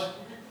 yards?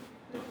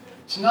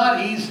 It's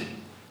not easy.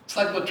 It's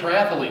like what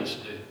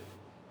triathletes do.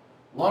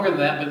 Longer than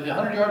that, but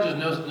 100 yards is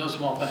no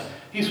small thing.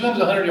 He swims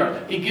 100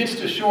 yards. He gets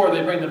to shore.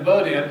 They bring the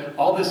boat in.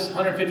 All this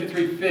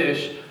 153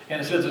 fish,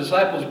 and it says the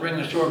disciples bring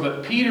the shore,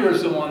 but Peter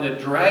is the one that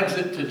drags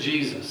it to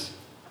Jesus.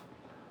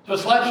 So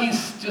it's like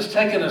he's just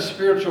taken a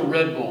spiritual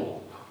Red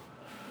Bull.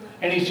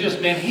 And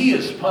he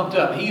is pumped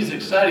up. He's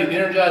excited,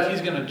 energized.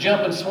 He's going to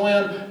jump and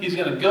swim. He's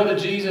going to go to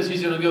Jesus.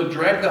 He's going to go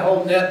drag the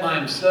whole net by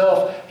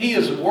himself. He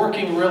is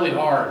working really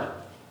hard.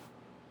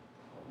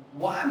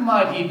 Why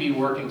might he be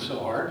working so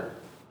hard?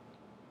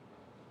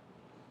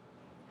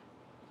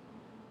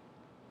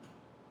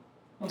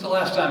 When's the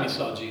last time he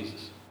saw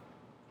Jesus?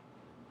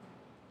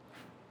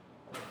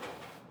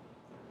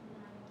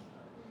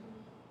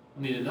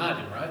 When he denied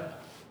him, right?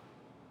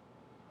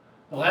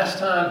 The last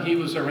time he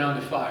was around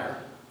a fire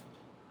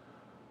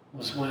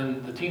was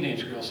when the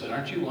teenage girl said,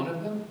 "Aren't you one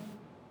of them?"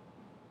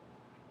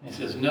 And he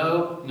says,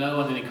 no, and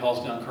then he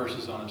calls down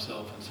curses on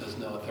himself and says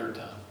no a third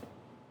time.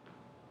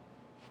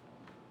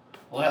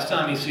 The last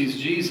time he sees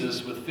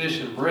Jesus with fish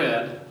and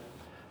bread,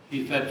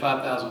 he fed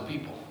 5,000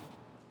 people.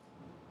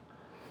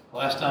 The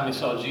last time he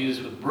saw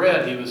Jesus with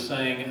bread, he was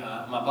saying,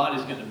 "My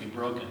body's going to be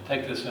broken.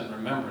 Take this in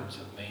remembrance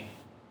of me."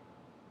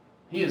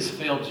 He has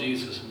failed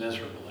Jesus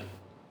miserably.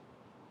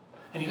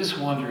 And you just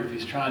wonder if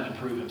he's trying to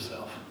prove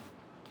himself.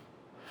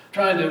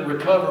 Trying to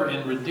recover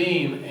and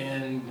redeem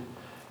and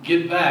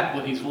get back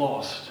what he's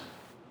lost.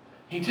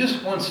 He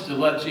just wants to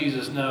let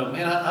Jesus know,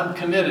 "Man, I'm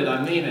committed.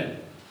 I mean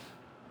it."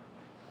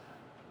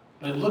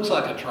 But it looks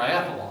like a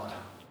triathlon.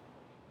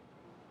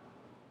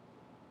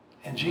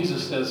 And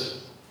Jesus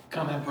says,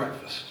 "Come have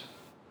breakfast."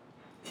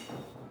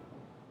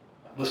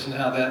 Listen to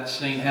how that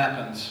scene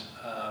happens.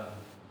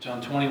 John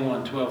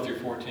 21, 12 through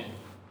 14.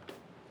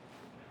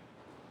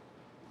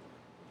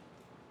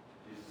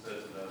 Jesus said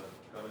to them,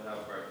 "Come and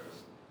have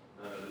breakfast."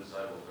 None of the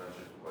disciples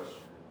ventured to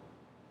question him.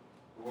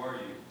 "Who are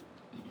you?"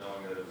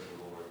 Knowing that it was the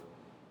Lord.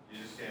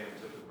 Jesus came and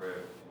took the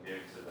bread and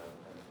gave it to them,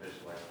 and the fish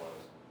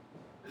likewise.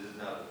 This is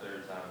now the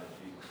third time that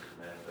Jesus has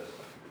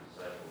manifested to the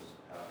disciples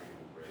how he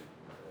will break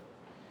the bread.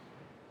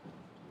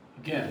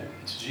 Again,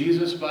 it's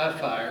Jesus by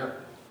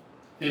fire,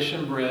 fish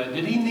and bread.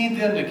 Did he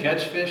need them to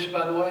catch fish,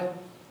 by the way?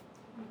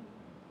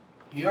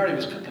 He already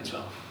was cooking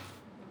some.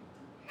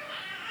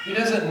 He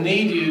doesn't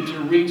need you to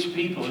reach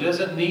people. He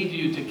doesn't need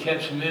you to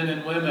catch men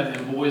and women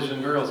and boys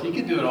and girls. He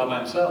can do it all by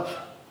himself.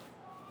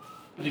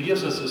 But he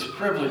gives us this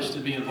privilege to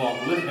be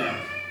involved with him.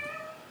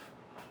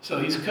 So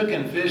he's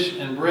cooking fish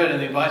and bread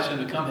and he invites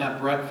them to come have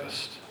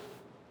breakfast.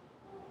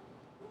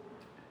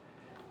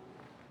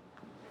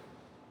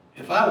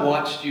 If I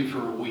watched you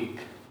for a week,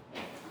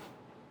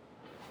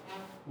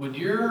 would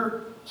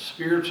your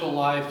spiritual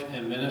life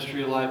and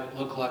ministry life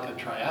look like a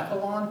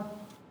triathlon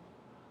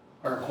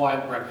or a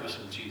quiet breakfast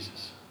with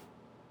Jesus?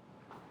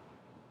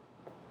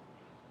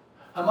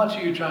 How much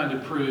are you trying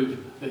to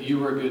prove that you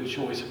were a good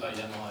choice about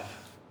young life?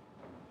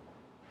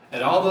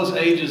 At all those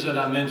ages that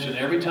I mentioned,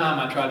 every time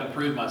I tried to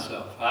prove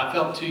myself. I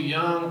felt too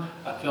young,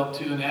 I felt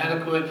too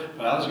inadequate,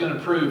 but I was going to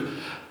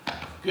prove,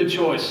 good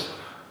choice.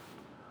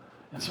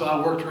 And so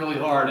I worked really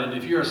hard. And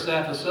if you're a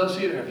staff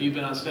associate or if you've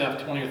been on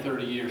staff 20 or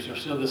 30 years, there's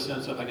still this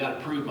sense of, I got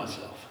to prove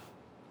myself.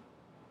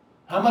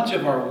 How much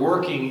of our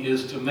working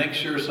is to make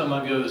sure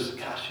someone goes,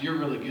 gosh, you're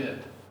really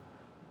good.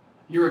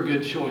 You're a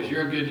good choice.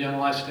 You're a good young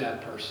life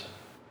staff person.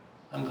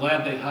 I'm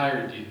glad they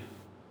hired you.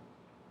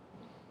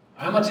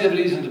 How much of it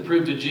isn't to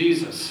prove to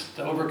Jesus,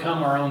 to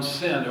overcome our own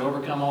sin, to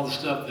overcome all the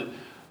stuff that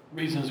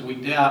reasons we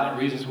doubt and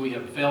reasons we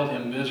have failed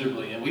him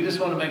miserably. And we just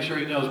want to make sure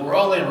he knows we're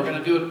all in. We're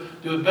going to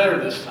do it better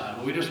this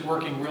time. We're just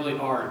working really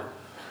hard.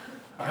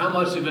 Or how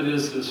much of it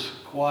is this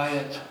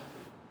quiet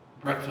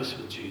breakfast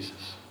with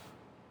Jesus?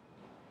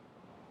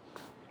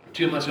 For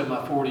too much of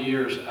my 40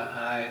 years,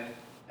 I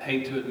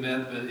hate to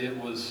admit that it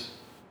was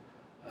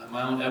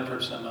my own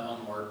efforts and my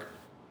own work.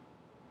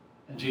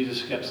 And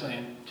Jesus kept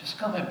saying, just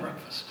come have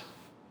breakfast.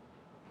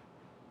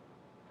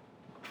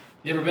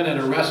 You ever been at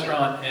a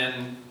restaurant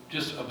and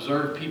just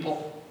observe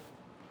people?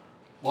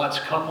 Watch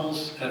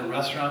couples at a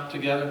restaurant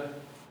together?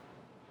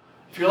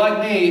 If you're like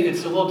me,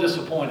 it's a little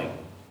disappointing.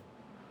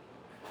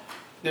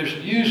 There's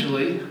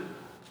usually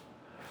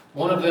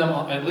one of them,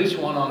 at least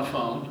one on a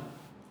phone.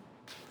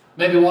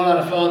 Maybe one on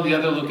a phone, the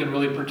other looking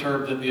really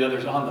perturbed that the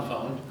other's on the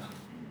phone.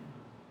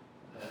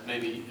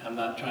 Maybe, I'm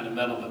not trying to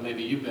meddle, but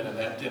maybe you've been at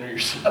that dinner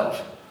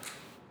yourself.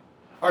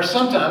 Or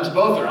sometimes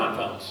both are on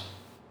phones.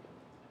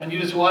 And you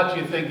just watch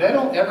and you think, they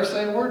don't ever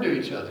say a word to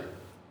each other.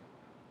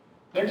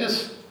 They're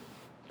just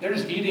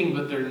eating,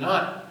 but there's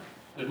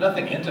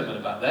nothing intimate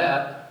about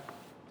that.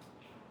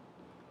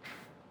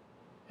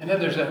 And then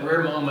there's that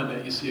rare moment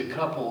that you see a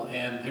couple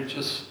and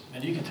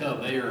and you can tell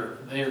they are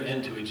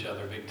into each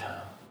other big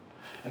time.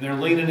 And they're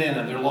leaning in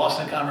and they're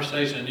lost in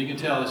conversation and you can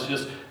tell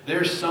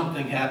there's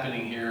something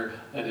happening here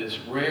that is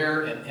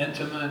rare and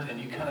intimate and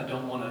you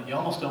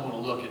almost don't want to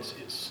look.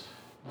 It's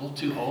a little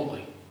too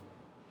holy.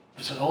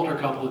 It's an older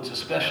couple, it's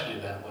especially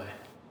that way.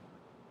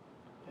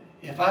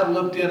 If I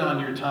looked in on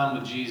your time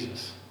with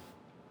Jesus,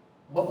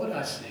 what would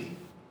I see?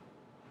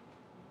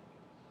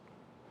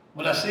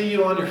 Would I see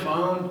you on your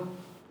phone?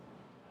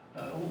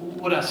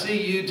 Would I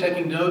see you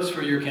taking notes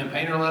for your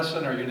campaigner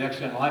lesson or your next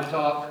gen life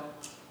talk?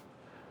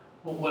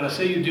 Would I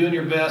see you doing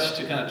your best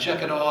to kind of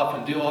check it off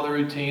and do all the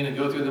routine and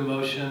go through the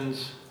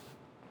motions?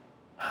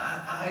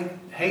 I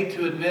hate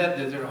to admit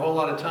that there are a whole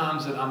lot of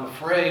times that I'm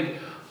afraid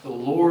the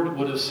Lord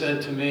would have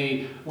said to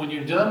me, when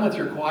you're done with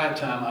your quiet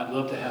time, I'd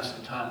love to have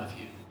some time with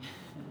you.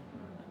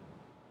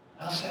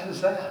 How sad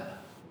is that?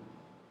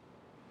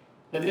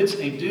 That it's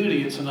a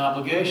duty, it's an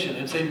obligation,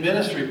 it's a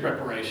ministry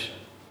preparation.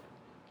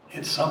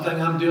 It's something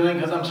I'm doing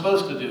because I'm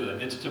supposed to do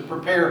it. It's to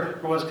prepare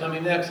for what's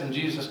coming next. And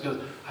Jesus goes,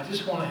 I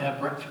just want to have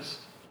breakfast.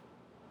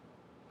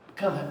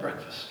 Come have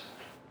breakfast.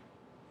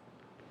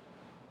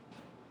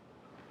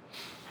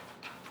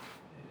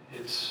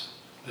 It's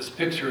this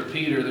picture of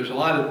Peter.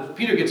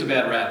 Peter gets a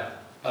bad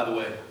rap, by the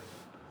way.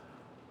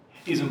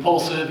 He's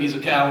impulsive, he's a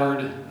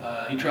coward,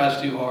 he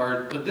tries too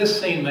hard. But this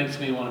scene makes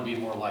me want to be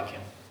more like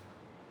him.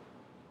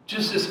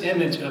 Just this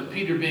image of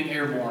Peter being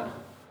airborne.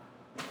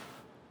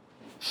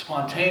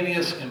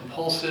 Spontaneous,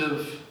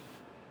 impulsive,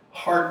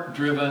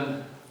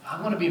 heart-driven.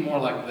 I want to be more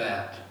like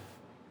that.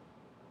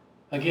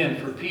 Again,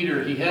 for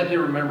Peter, he had to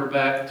remember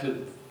back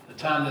to the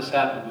time this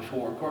happened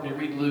before. Courtney,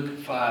 read Luke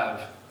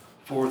 5,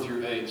 4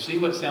 through 8. See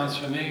what sounds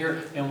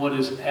familiar and what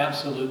is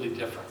absolutely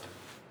different.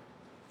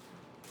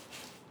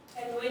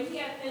 And when he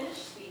had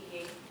finished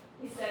speaking,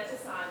 he said to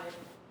Simon,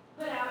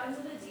 "Put out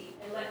into the deep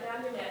and let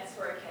down your nets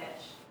for a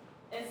catch."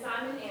 And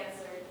Simon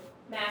answered,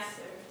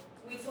 "Master,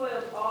 we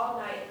toiled all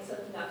night and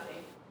took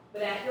nothing,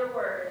 but at your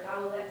word I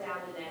will let down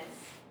the nets."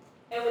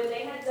 And when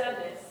they had done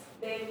this,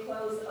 they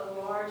enclosed a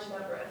large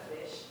number of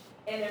fish,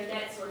 and their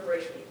nets were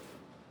breaking.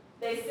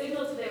 They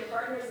signaled to their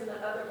partners in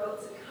the other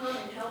boat to come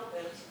and help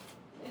them.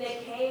 And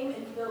they came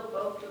and filled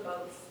both the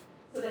boats,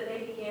 so that they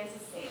began to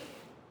sink.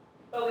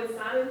 But when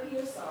Simon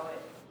Peter saw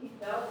it, he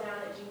fell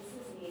down at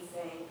Jesus' knees,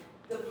 saying,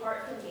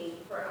 "Depart from me,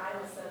 for I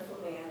am a sinful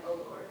man, O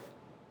Lord."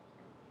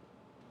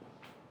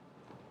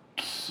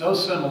 So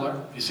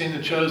similar. You've seen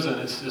The Chosen.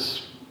 It's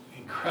this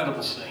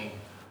incredible scene.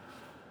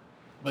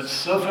 But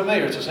so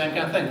familiar. It's the same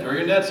kind of thing. Throw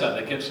your nets out.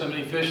 They catch so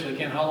many fish they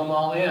can't haul them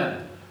all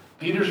in.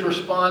 Peter's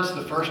response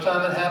the first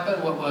time it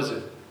happened, what was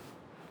it?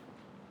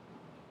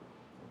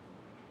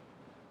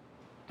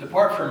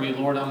 Depart from me,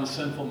 Lord, I'm a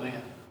sinful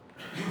man.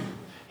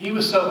 He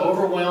was so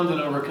overwhelmed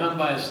and overcome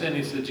by his sin,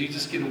 he said,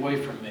 Jesus, get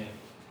away from me.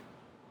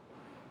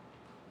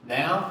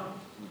 Now,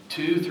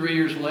 2-3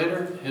 years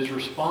later, his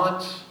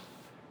response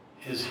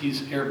is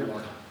he's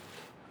airborne.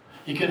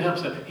 He couldn't help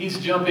himself. He's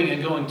jumping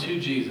and going to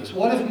Jesus.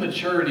 What if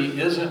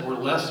maturity isn't we're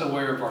less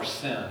aware of our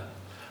sin?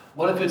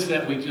 What if it's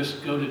that we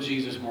just go to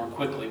Jesus more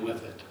quickly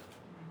with it?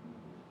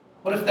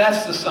 What if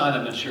that's the sign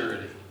of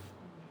maturity?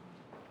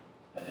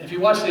 If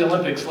you watched the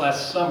Olympics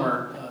last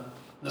summer,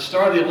 the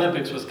star of the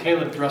Olympics was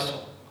Caleb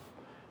Dressel.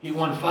 He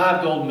won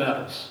 5 gold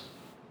medals.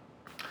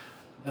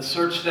 The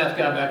search staff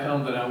guy back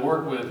home that I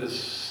work with is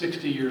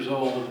 60 years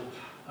old,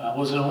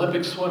 was an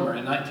Olympic swimmer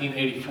in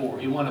 1984.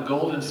 He won a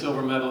gold and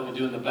silver medal in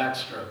doing the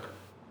backstroke.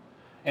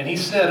 And he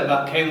said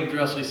about Caleb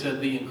Dressel, he said,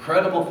 the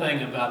incredible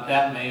thing about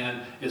that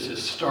man is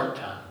his start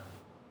time.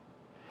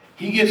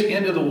 He gets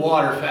into the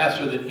water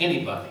faster than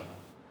anybody.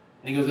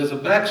 And he goes, as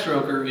a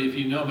backstroker, if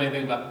you know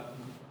anything about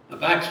the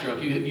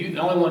backstroke, the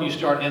only one you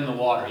start in the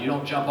water. You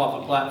don't jump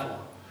off a platform.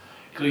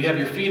 So you have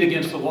your feet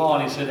against the wall.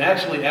 And he said,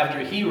 actually, after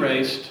he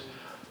raced,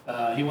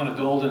 he won a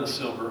gold and a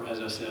silver, as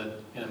I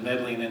said, in a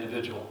medley and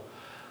individual.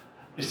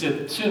 He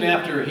said, soon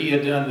after he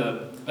had done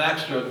the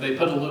backstroke, they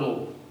put a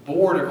little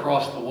board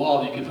across the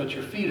wall that you could put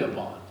your feet up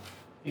on.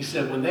 He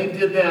said, when they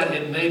did that,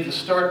 it made the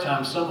start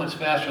time so much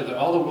faster that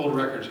all the world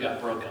records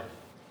got broken.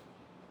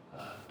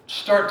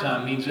 Start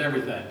time means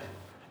everything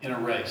in a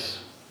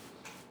race.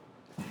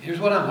 Here's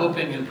what I'm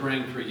hoping and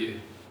praying for you.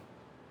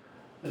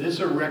 That it's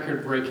a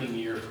record-breaking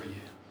year for you.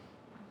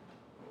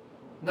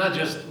 Not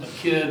just the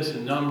kids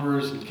and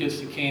numbers and kids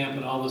to camp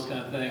and all those kind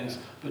of things,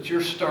 but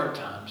your start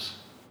times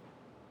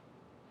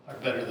are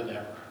better than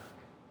ever.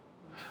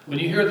 When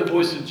you hear the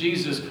voice of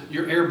Jesus,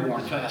 you're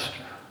airborne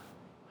faster.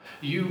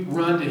 You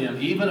run to him,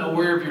 even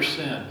aware of your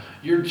sin.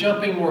 You're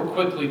jumping more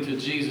quickly to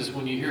Jesus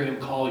when you hear him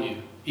call you,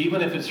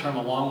 even if it's from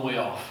a long way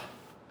off.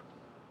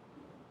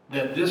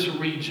 That this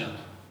region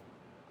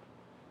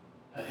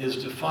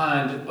is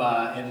defined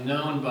by and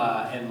known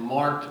by and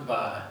marked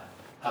by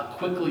how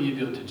quickly you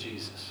go to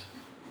Jesus.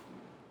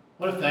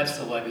 What if that's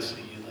the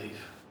legacy you leave?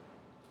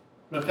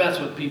 What if that's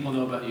what people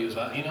know about you? Is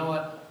like, you know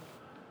what?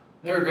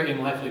 They're a great young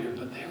life leader,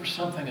 but there was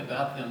something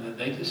about them that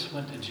they just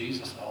went to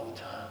Jesus all the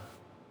time.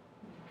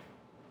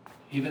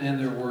 Even in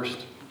their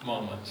worst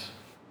moments.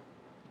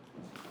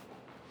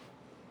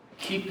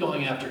 Keep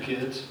going after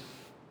kids.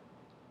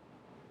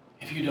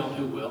 If you don't,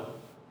 who will?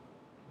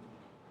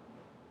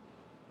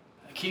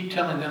 Keep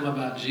telling them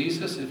about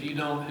Jesus. If you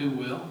don't, who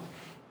will?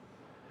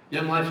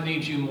 Young Life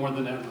needs you more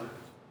than ever.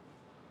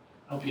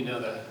 I hope you know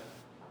that.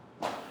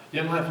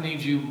 Young Life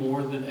needs you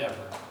more than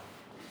ever.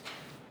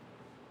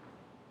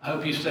 I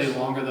hope you stay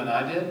longer than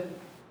I did.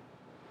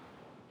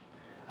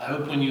 I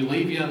hope when you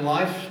leave Young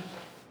Life,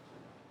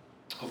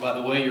 oh, by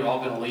the way, you're all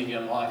going to leave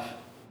Young Life.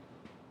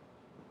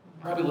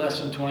 Probably less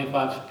than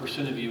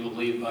 25% of you will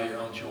leave by your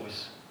own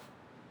choice.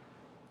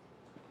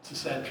 It's a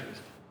sad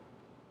truth.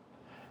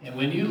 And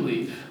when you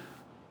leave,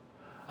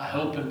 I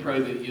hope and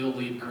pray that you'll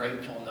leave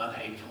grateful, not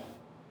hateful.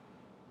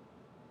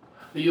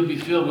 That you'll be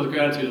filled with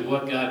gratitude of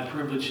what God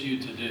privileged you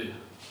to do.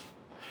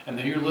 And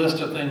that your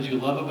list of things you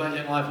love about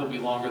Young Life will be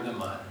longer than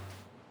mine.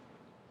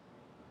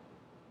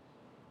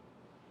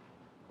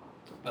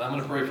 But I'm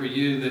going to pray for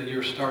you that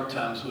your start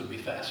times would be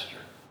faster.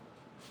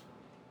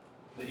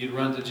 That you'd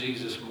run to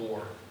Jesus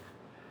more.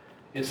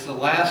 It's the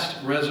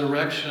last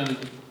resurrection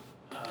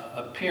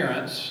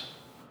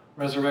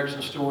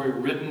resurrection story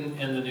written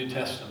in the New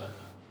Testament.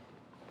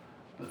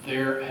 But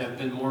there have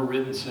been more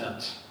written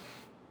since.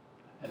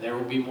 And there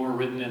will be more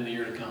written in the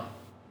year to come.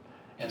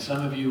 And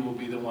some of you will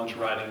be the ones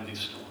writing these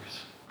stories.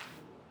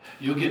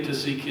 You'll get to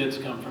see kids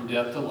come from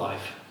death to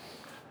life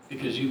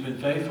because you've been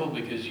faithful,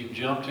 because you've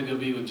jumped to go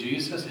be with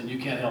Jesus, and you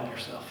can't help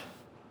yourself.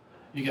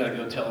 You got to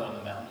go tell it on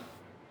the mountain.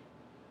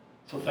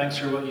 So thanks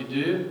for what you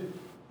do.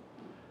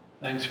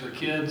 Thanks for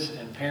kids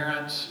and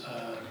parents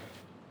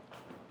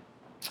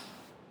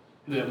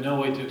who have no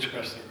way to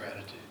express their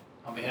gratitude.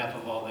 On behalf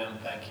of all them,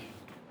 thank you.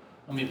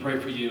 Let me pray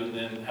for you, and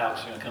then Alex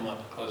is going to come up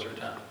and close our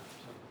time.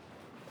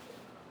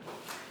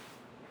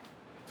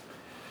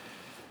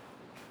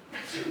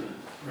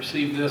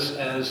 Receive this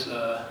as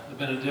the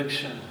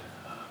benediction.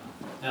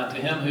 Now to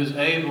him who's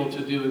able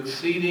to do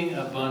exceeding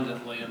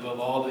abundantly above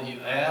all that you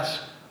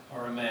ask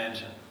or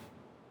imagine.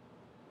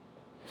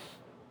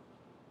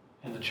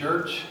 In the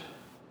church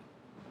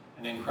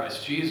and in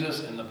Christ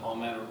Jesus in the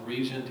Palmetto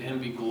region, to him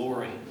be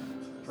glory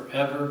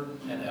forever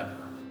and ever.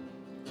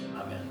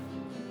 Amen.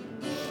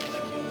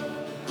 Thank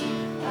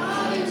you.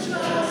 I am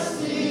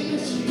trusting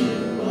that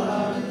you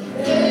are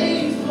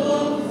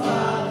faithful,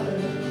 Father,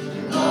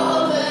 in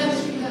all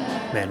that you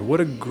have. Man, what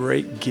a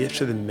great gift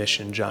to the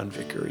mission John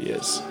Vickery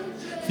is.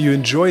 If you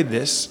enjoyed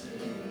this,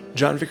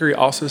 John Vickery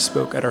also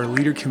spoke at our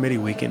Leader Committee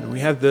Weekend.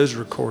 We have those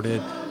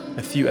recorded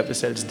a few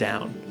episodes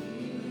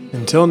down.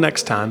 Until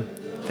next time,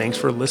 thanks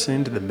for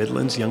listening to the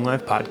Midlands Young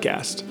Life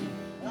Podcast.